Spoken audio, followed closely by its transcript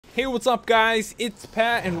Hey, what's up guys? It's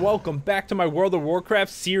Pat and welcome back to my World of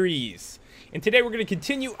Warcraft series. And today we're going to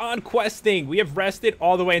continue on questing. We have rested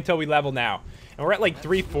all the way until we level now. And we're at like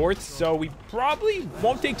 3/4, so we probably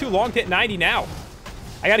won't take too long to hit 90 now.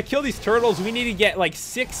 I got to kill these turtles. We need to get like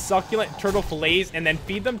 6 succulent turtle fillets and then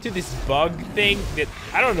feed them to this bug thing that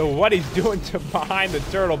I don't know what he's doing to behind the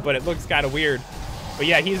turtle, but it looks kind of weird. But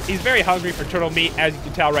yeah, he's very hungry for turtle meat, as you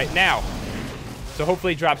can tell right now. So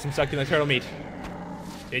hopefully drop some succulent turtle meat.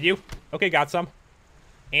 Did you? Okay, got some.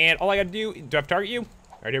 And all I gotta do I have to target you?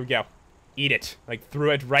 Alright, here we go. Eat it. Like, threw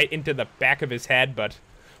it right into the back of his head, but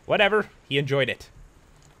whatever. He enjoyed it.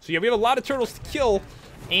 So yeah, we have a lot of turtles to kill,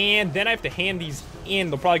 and then I have to hand these in.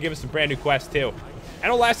 They'll probably give us some brand new quests, too. I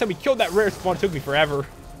know last time we killed that rare spawn, it took me forever.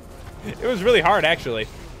 It was really hard, actually.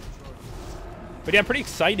 But yeah, I'm pretty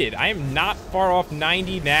excited. I am not far off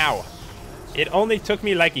 90 now. It only took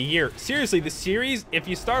me like a year. Seriously, the series, if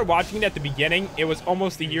you start watching it at the beginning, it was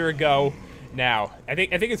almost a year ago now. I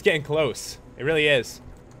think it's getting close. It really is.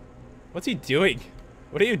 What's he doing?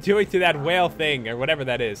 What are you doing to that whale thing, or whatever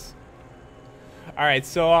that is? Alright,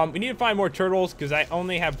 so we need to find more turtles, because I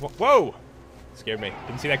only have one. Whoa! Scared me.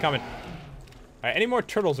 Didn't see that coming. Alright, any more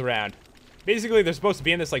turtles around? Basically, they're supposed to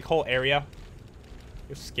be in this like whole area.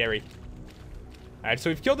 It's scary. Alright, so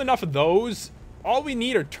we've killed enough of those. All we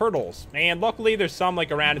need are turtles, and luckily there's some like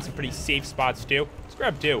around in some pretty safe spots too. Let's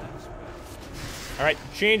grab 2. All right,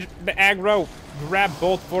 change the aggro. Grab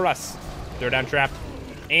both for us. Throw down trap,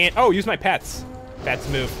 and oh, use my pets. Pets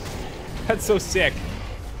move. That's so sick.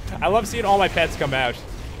 I love seeing all my pets come out.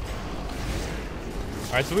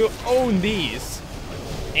 All right, so we'll own these,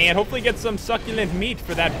 and hopefully get some succulent meat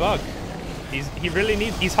for that bug.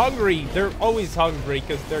 He's hungry. They're always hungry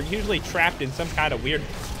because they're usually trapped in some kind of weird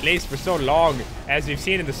place for so long, as we've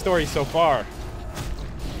seen in the story so far.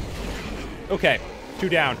 Okay, 2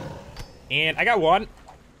 down. And I got 1.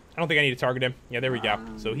 I don't think I need to target him. Yeah, there we go.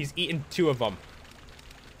 So he's eaten 2 of them.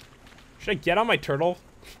 Should I get on my turtle?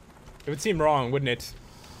 It would seem wrong, wouldn't it?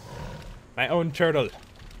 My own turtle.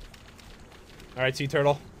 Alright, sea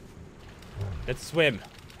turtle. Let's swim.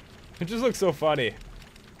 It just looks so funny.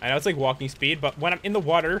 I know it's like walking speed, but when I'm in the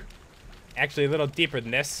water, actually a little deeper than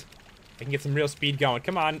this, I can get some real speed going.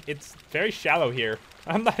 Come on, it's very shallow here.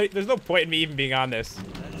 There's no point in me even being on this.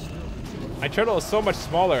 My turtle is so much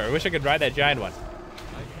smaller. I wish I could ride that giant one.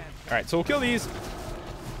 Alright, so we'll kill these.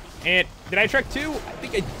 And did I trek 2? I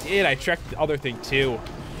think I did. I trekked the other thing too.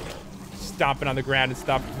 Stomping on the ground and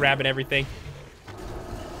stuff, grabbing everything.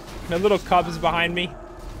 My little cub is behind me.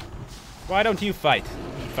 Why don't you fight?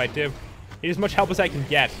 You fight too. Need as much help as I can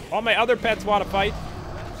get. All my other pets want to fight.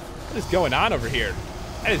 What is going on over here?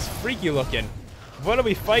 That is freaky looking. What are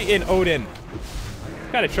we fighting, Odin?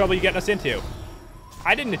 What kind of trouble you getting us into?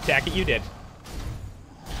 I didn't attack it, you did.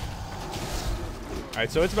 Alright,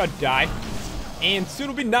 so it's about to die. And soon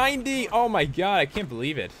it'll be 90. Oh my god, I can't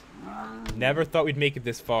believe it. Never thought we'd make it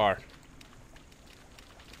this far.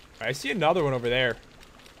 Alright, I see another one over there.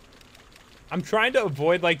 I'm trying to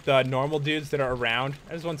avoid like the normal dudes that are around.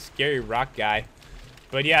 There's one scary rock guy.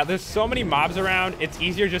 But yeah, there's so many mobs around, it's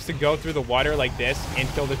easier just to go through the water like this and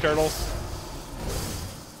kill the turtles.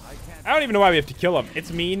 I don't even know why we have to kill them.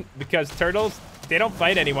 It's mean because turtles, they don't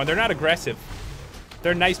fight anyone. They're not aggressive.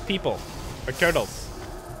 They're nice people. Or turtles.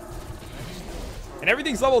 And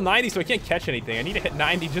everything's level 90, so I can't catch anything. I need to hit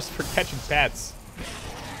 90 just for catching pets.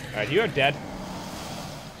 Alright, you are dead.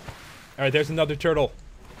 Alright, there's another turtle.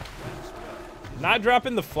 Not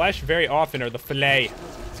dropping the flesh very often, or the fillet.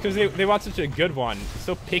 Because they want such a good one. It's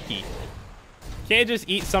so picky. Can't just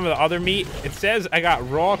eat some of the other meat. It says I got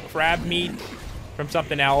raw crab meat from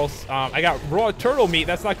something else. I got raw turtle meat.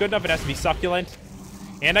 That's not good enough. It has to be succulent.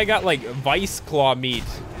 And I got like vice claw meat.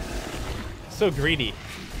 So greedy.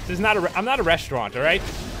 This is not a. I'm not a restaurant, all right?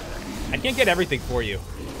 I can't get everything for you.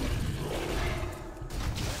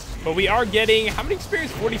 But we are getting how many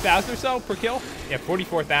experience? 40,000 or so per kill. Yeah,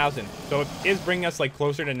 44,000. So it is bringing us like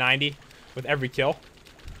closer to 90 with every kill.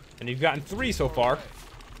 And you've gotten 3 so far.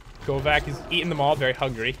 Kovac is eating them all, very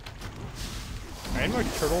hungry. Alright, any more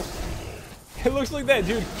turtles? It looks like that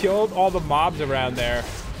dude killed all the mobs around there.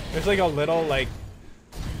 There's like a little, like,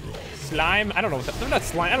 slime. I don't know what they're not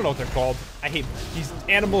slime. I don't know what they're called. I hate these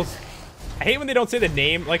animals. I hate when they don't say the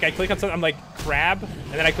name. Like, I click on something, I'm like, crab.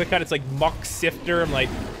 And then I click on it's like muck sifter. I'm like,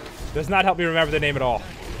 does not help me remember the name at all.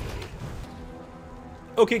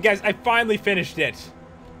 Okay, guys, I finally finished it.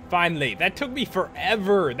 Finally. That took me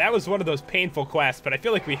forever. That was one of those painful quests, but I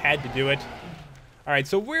feel like we had to do it. Alright,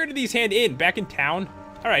 so where do these hand in? Back in town?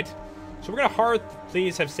 Alright. So we're gonna Hearth.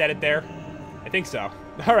 Please have said it there. I think so.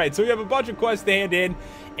 Alright, so we have a bunch of quests to hand in,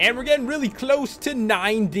 and we're getting really close to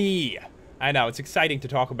 90. I know, it's exciting to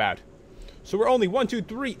talk about. So we're only 1, 2,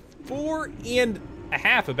 3,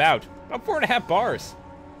 4.5 about 4.5 bars.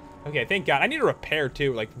 Okay, thank God. I need a repair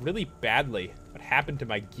too, like really badly. What happened to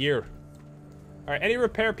my gear? All right, any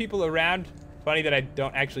repair people around? Funny that I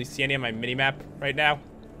don't actually see any on my minimap right now.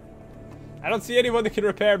 I don't see anyone that can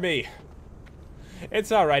repair me.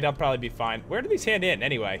 It's all right, I'll probably be fine. Where do these hand in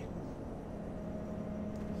anyway?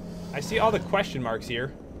 I see all the question marks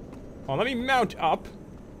here. Hold on, let me mount up.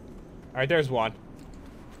 All right, there's one.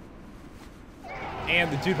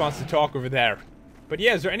 And the dude wants to talk over there. But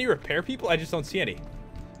yeah, is there any repair people? I just don't see any.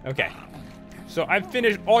 Okay. So I've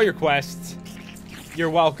finished all your quests. You're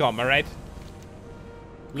welcome, all right?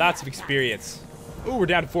 Lots of experience. Ooh, we're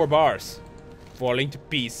down to 4 bars. Falling to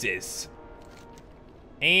pieces.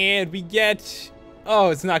 And we get...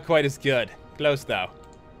 Oh, it's not quite as good. Close, though.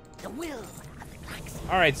 The will.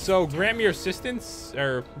 Alright, so grant me your assistance,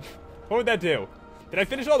 or what would that do? Did I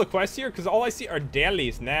finish all the quests here? Because all I see are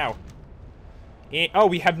dailies now. And, oh,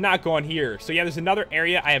 we have not gone here. So yeah, there's another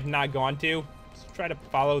area I have not gone to. Let's try to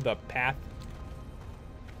follow the path.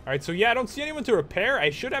 Alright, so yeah, I don't see anyone to repair. I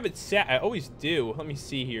should have it set. I always do. Let me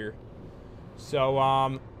see here.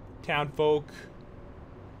 So, townfolk.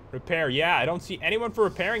 Repair. Yeah, I don't see anyone for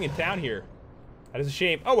repairing in town here. That is a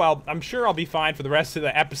shame. Oh, well, I'm sure I'll be fine for the rest of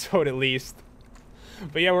the episode at least.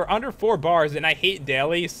 But yeah, we're under 4 bars, and I hate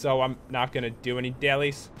dailies, so I'm not going to do any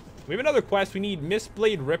dailies. We have another quest. We need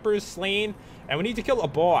Mistblade Rippers slain, and we need to kill a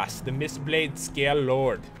boss, the Mistblade Scale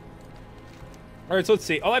Lord. Alright, so let's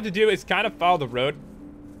see. All I have to do is kind of follow the road.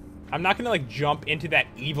 I'm not going to, like, jump into that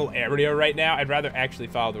evil area right now. I'd rather actually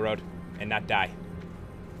follow the road and not die.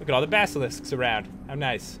 Look at all the basilisks around. How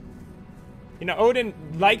nice. You know, Odin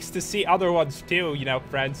likes to see other ones, too. You know,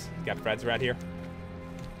 friends. He's got friends around here.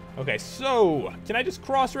 Okay, so, can I just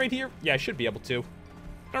cross right here? Yeah, I should be able to.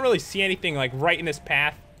 I don't really see anything, like, right in this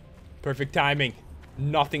path. Perfect timing.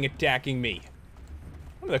 Nothing attacking me.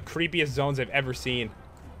 One of the creepiest zones I've ever seen.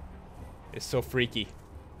 It's so freaky.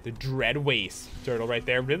 The Dread Waste turtle right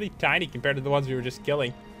there. Really tiny compared to the ones we were just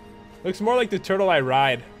killing. Looks more like the turtle I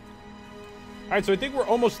ride. Alright, so I think we're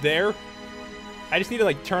almost there. I just need to,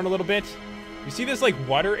 like, turn a little bit. You see this, like,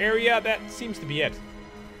 water area? That seems to be it.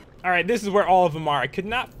 Alright, this is where all of them are. I could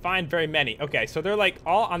not find very many. Okay, so they're, like,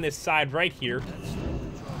 all on this side right here.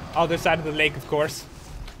 Other side of the lake, of course.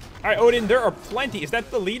 Alright, Odin, there are plenty. Is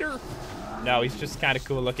that the leader? No, he's just kind of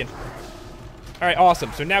cool looking. Alright,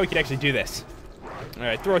 awesome. So now we can actually do this.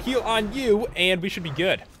 Alright, throw a heal on you, and we should be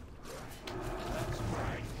good.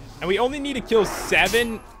 And we only need to kill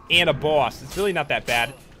 7 and a boss. It's really not that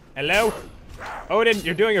bad. Hello? Odin,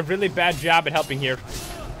 you're doing a really bad job at helping here.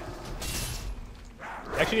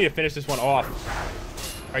 I actually need to finish this one off.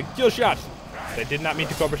 Alright, kill shot. I did not mean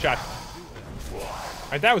to cobra shot.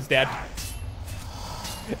 Alright, that was dead.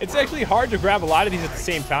 It's actually hard to grab a lot of these at the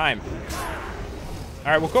same time.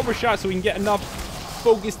 Alright, we'll cobra shot so we can get enough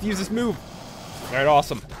focus to use this move. Alright,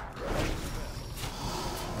 awesome.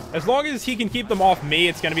 As long as he can keep them off me,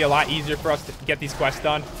 it's going to be a lot easier for us to get these quests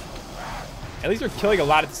done. At least we're killing a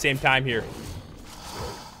lot at the same time here.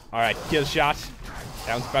 Alright, kill shot.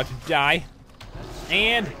 That one's about to die.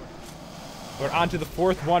 And we're on to the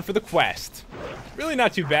 4th one for the quest. Really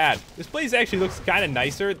not too bad. This place actually looks kind of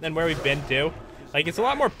nicer than where we've been to. Like, it's a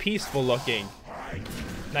lot more peaceful looking.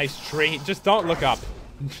 Nice tree. Just don't look up.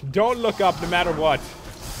 Don't look up no matter what.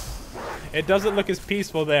 It doesn't look as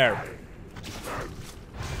peaceful there.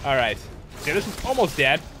 Alright. See, this one's almost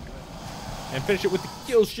dead. And finish it with the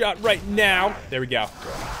kill shot right now. There we go.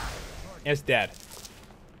 And it's dead.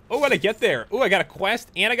 Oh, what did I get there? Oh, I got a quest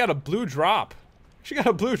and I got a blue drop. Actually got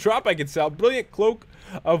a blue drop I can sell. Brilliant Cloak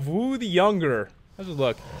of Wu the Younger. Let's just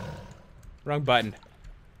look. Wrong button.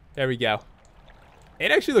 There we go.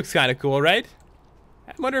 It actually looks kind of cool, right?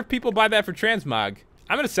 I wonder if people buy that for transmog.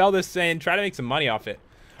 I'm going to sell this and try to make some money off it.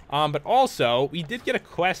 But also, we did get a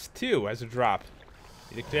quest too as a drop.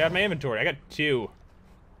 Need to clear out my inventory. I got 2.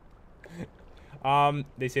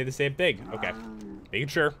 They say the same thing. Okay. Making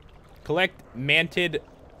sure. Collect manted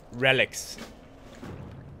relics.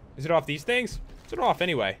 Is it off these things? Is it off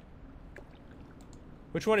anyway?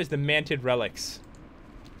 Which one is the manted relics?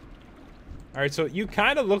 Alright, so you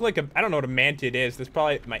kind of look like a... I don't know what a manted is. That's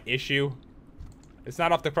probably my issue. It's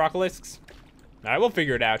not off the crocolisks? Alright, we'll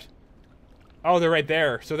figure it out. Oh, they're right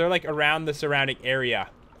there. So they're like around the surrounding area.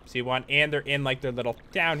 See one? And they're in like their little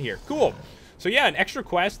town here. Cool. So yeah, an extra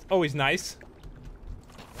quest. Always nice.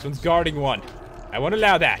 This one's guarding one. I won't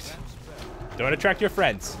allow that. Don't attract your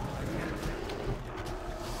friends.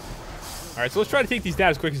 Alright, so let's try to take these down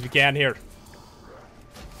as quick as we can here.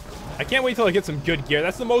 I can't wait till I get some good gear.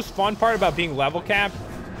 That's the most fun part about being level capped,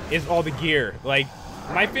 is all the gear. Like,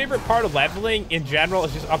 My favorite part of leveling in general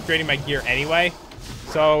is just upgrading my gear anyway.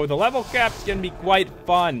 So the level cap's gonna be quite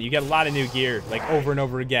fun. You get a lot of new gear, like over and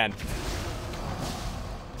over again.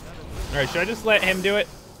 Alright, should I just let him do it?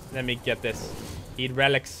 Let me get this. Eat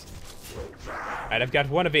relics. Alright, I've got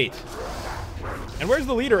 1 of 8. And where's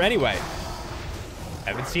the leader anyway? I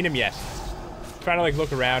haven't seen him yet. Trying to like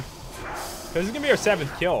look around. This is gonna be our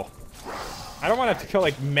 7th kill. I don't want to have to kill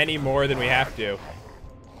like many more than we have to.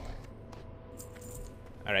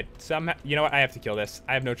 Alright, somehow, you know what? I have to kill this.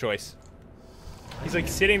 I have no choice. He's like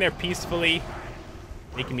sitting there peacefully,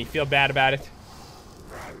 making me feel bad about it.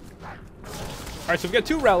 Alright, so we've got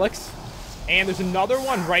 2 relics. And there's another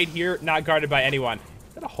one right here, not guarded by anyone.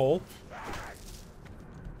 Is that a hole?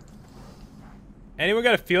 Anyone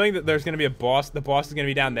got a feeling that there's gonna be a boss? The boss is gonna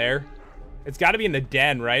be down there? It's gotta be in the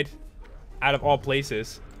den, right? Out of all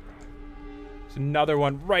places. There's another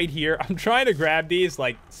one right here. I'm trying to grab these,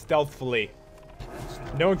 like, stealthily.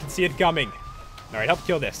 No one can see it coming. Alright, help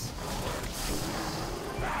kill this.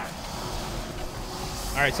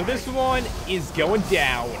 Alright, so this one is going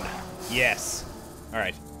down. Yes.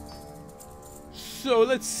 Alright. So,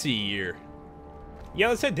 let's see here. Yeah,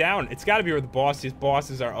 let's head down. It's gotta be where the boss is.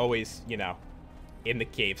 Bosses are always, you know, in the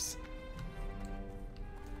caves.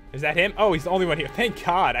 Is that him? Oh, he's the only one here. Thank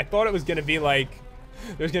God. I thought it was gonna be like...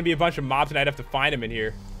 There's gonna be a bunch of mobs and I'd have to find him in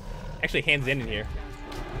here. Actually, hands in here.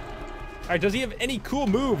 Alright, does he have any cool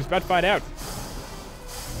moves? About to find out.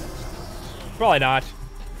 Probably not.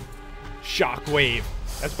 Shockwave.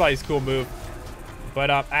 That's probably his cool move.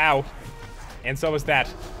 But, ow. And so was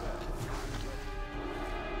that.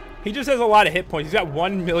 He just has a lot of hit points. He's got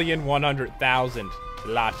 1,100,000. A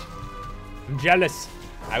lot. I'm jealous.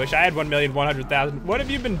 I wish I had 1,100,000. What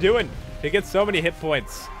have you been doing to get so many hit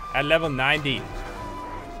points at level 90?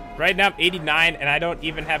 Right now I'm 89 and I don't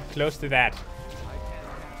even have close to that.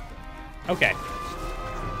 Okay.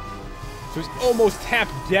 So he's almost half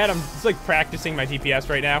dead. I'm just like practicing my DPS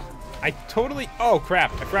right now. I totally... Oh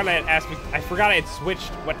crap. I forgot I had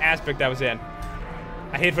switched what aspect I was in.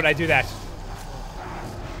 I hate when I do that.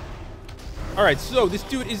 Alright, so this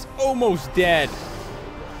dude is almost dead.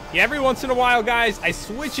 Yeah, every once in a while, guys, I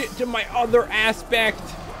switch it to my other aspect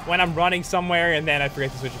when I'm running somewhere, and then I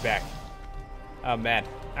forget to switch it back. Oh, man.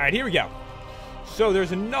 Alright, here we go. So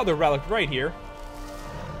there's another relic right here.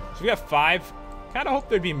 So we got 5. Kind of hope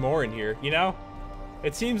there'd be more in here, you know?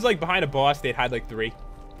 It seems like behind a boss, they'd hide like 3.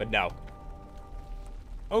 But no.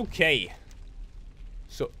 Okay.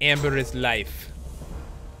 So Amber is life.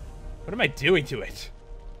 What am I doing to it?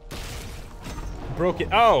 Broke it.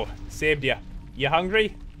 Oh, saved ya. You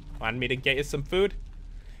hungry? Want me to get you some food?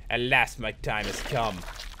 At last my time has come.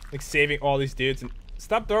 Like saving all these dudes. And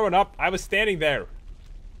stop throwing up. I was standing there.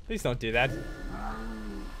 Please don't do that.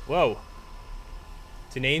 Whoa.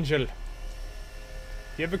 It's an angel. Do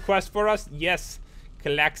you have a quest for us? Yes.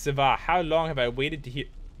 Kalaxiva. How long have I waited to hear?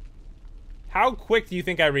 How quick do you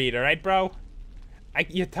think I read? Alright, bro?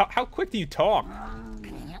 How quick do you talk?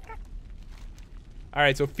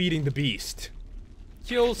 Alright, so feeding the beast.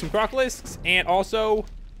 Kill some crocolisks and also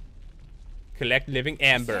collect living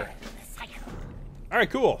amber. Alright,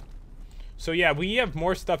 cool. So yeah, we have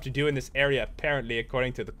more stuff to do in this area apparently,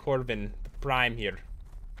 according to the Corvin Prime here.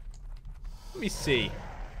 Let me see.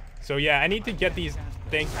 So yeah, I need to get these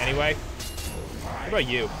things anyway. What about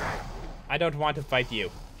you? I don't want to fight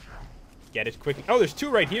you. Get it quickly. Oh, there's 2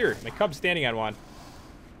 right here. My cub's standing on one.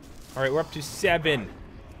 Alright, we're up to 7.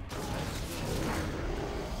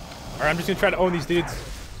 Alright, I'm just gonna try to own these dudes.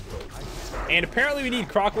 And apparently we need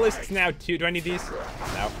crocolisks now too. Do I need these?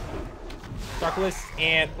 No. Crocolisks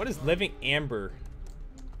and what is living amber?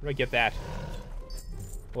 Where do I get that?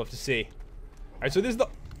 We'll have to see. Alright, so this is the...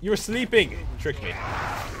 You were sleeping. Tricked me.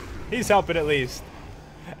 He's helping at least.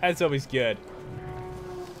 That's always good.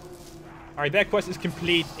 Alright, that quest is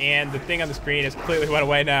complete and the thing on the screen has completely went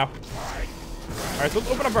away now. Alright, so let's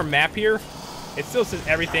open up our map here. It still says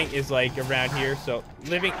everything is like around here, so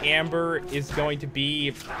living amber is going to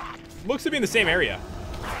be... Looks to be in the same area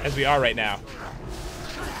as we are right now.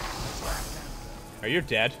 Are you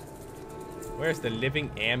dead? Where's the living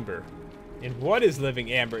amber? And what is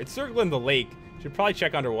living amber? It's circling the lake. Should probably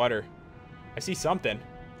check underwater. I see something.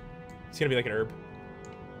 It's gonna be like an herb.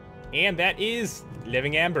 And that is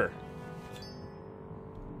living amber.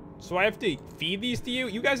 So I have to feed these to you?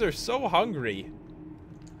 You guys are so hungry.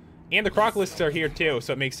 And the crocolisks are here too,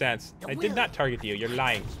 so it makes sense. I did not target you. You're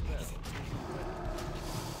lying.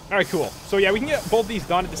 Alright, cool. So yeah, we can get both these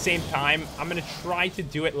done at the same time. I'm gonna try to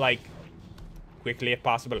do it like quickly if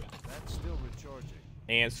possible.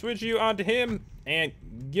 And switch you onto him and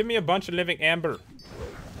give me a bunch of living amber.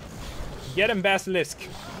 Get him, Basilisk.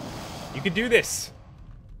 You can do this.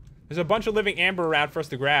 There's a bunch of living amber around for us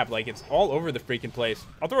to grab. Like, it's all over the freaking place.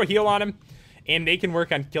 I'll throw a heal on him, and they can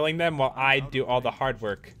work on killing them while I do all the hard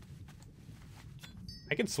work.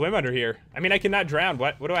 I can swim under here. I mean, I cannot drown.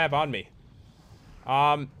 What do I have on me?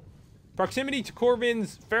 Proximity to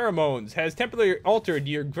Corvin's pheromones has temporarily altered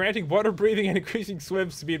your granting water breathing and increasing swim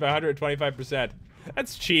speed by 125%.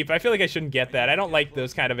 That's cheap. I feel like I shouldn't get that. I don't like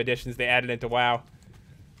those kind of additions they added into WoW.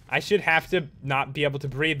 I should have to not be able to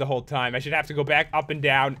breathe the whole time. I should have to go back up and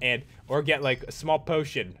down or get like a small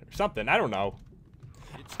potion or something. I don't know.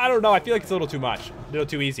 I don't know. I feel like it's a little too much. A little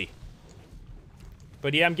too easy.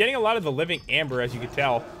 But yeah, I'm getting a lot of the living amber, as you can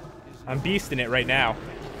tell. I'm beasting it right now.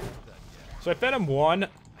 So I fed him one.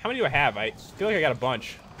 How many do I have? I feel like I got a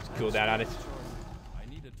bunch. Let's cool down on it.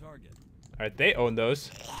 Alright, they own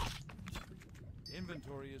those.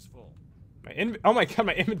 Inventory is full. Oh my god,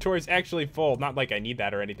 my inventory is actually full. Not like I need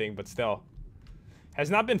that or anything, but still. Has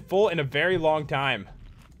not been full in a very long time.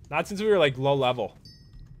 Not since we were like low level.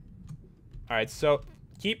 Alright, so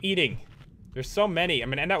keep eating. There's so many. I'm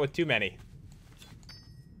gonna end up with too many.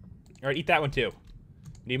 Alright, eat that one too.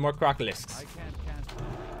 Need more crocolists.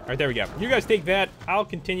 Alright, there we go. You guys take that. I'll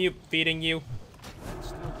continue feeding you.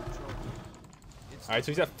 Alright,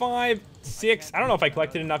 so he's at 5, 6. I don't know if I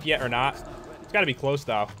collected enough yet or not. It's gotta be close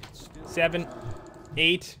though. 7,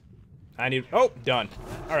 8. I need... Oh, done.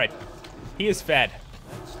 Alright. He is fed.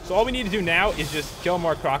 So all we need to do now is just kill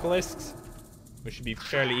more crocolisks, which should be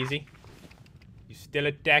fairly easy. You still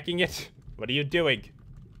attacking it? What are you doing?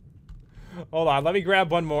 Hold on, let me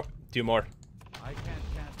grab one more. 2 more.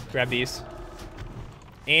 Grab these.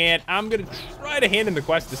 And I'm gonna try to hand in the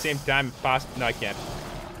quest at the same time if possible. No, I can't.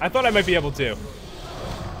 I thought I might be able to.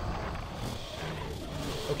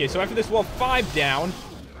 Okay, so after this, we'll have 5 down.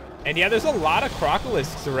 And yeah, there's a lot of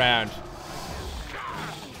crocolisks around.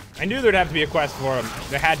 I knew there'd have to be a quest for them.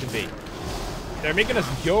 There had to be. They're making us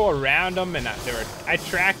go around them, and they were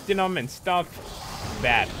attracting them and stuff.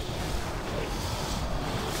 Bad.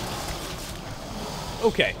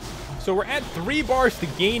 Okay, so we're at 3 bars to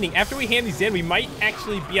gaining. After we hand these in, we might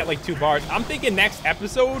actually be at like 2 bars. I'm thinking next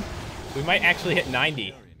episode, we might actually hit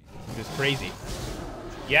 90, which is crazy.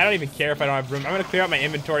 Yeah, I don't even care if I don't have room. I'm gonna clear out my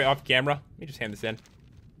inventory off camera. Let me just hand this in.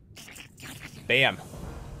 Bam.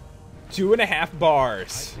 2.5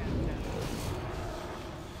 bars.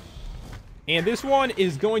 And this one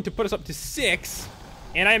is going to put us up to 6.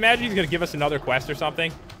 And I imagine he's gonna give us another quest or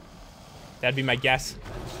something. That'd be my guess.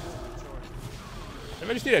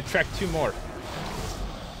 I just need to track 2 more.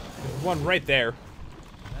 There's one right there.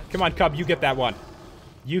 Come on, Cub, you get that one.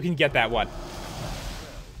 You can get that one.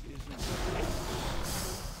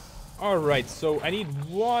 Alright, so I need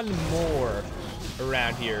 1 more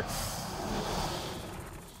around here.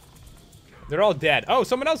 They're all dead. Oh,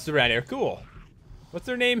 someone else is around here. Cool. What's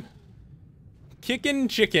their name? Kickin'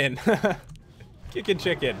 Chicken. Kickin'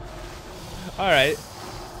 Chicken. Alright.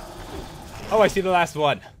 Oh, I see the last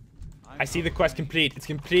one. I see the quest complete. It's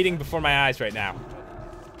completing before my eyes right now.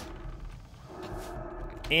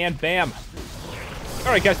 And bam.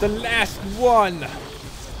 Alright, guys, the last one.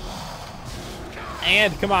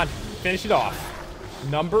 And come on, finish it off.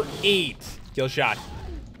 Number 8. Kill shot.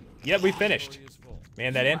 Yep, we finished.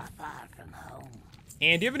 Man that in.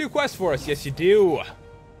 And do you have a new quest for us? Yes, you do.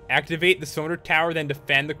 Activate the sonar tower, then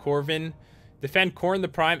defend the Corvin. Defend Corn the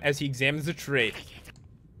Prime as he examines the tree.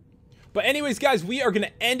 But anyways, guys, we are going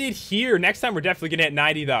to end it here. Next time, we're definitely going to hit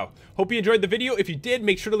 90, though. Hope you enjoyed the video. If you did,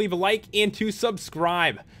 make sure to leave a like and to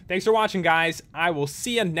subscribe. Thanks for watching, guys. I will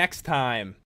see you next time.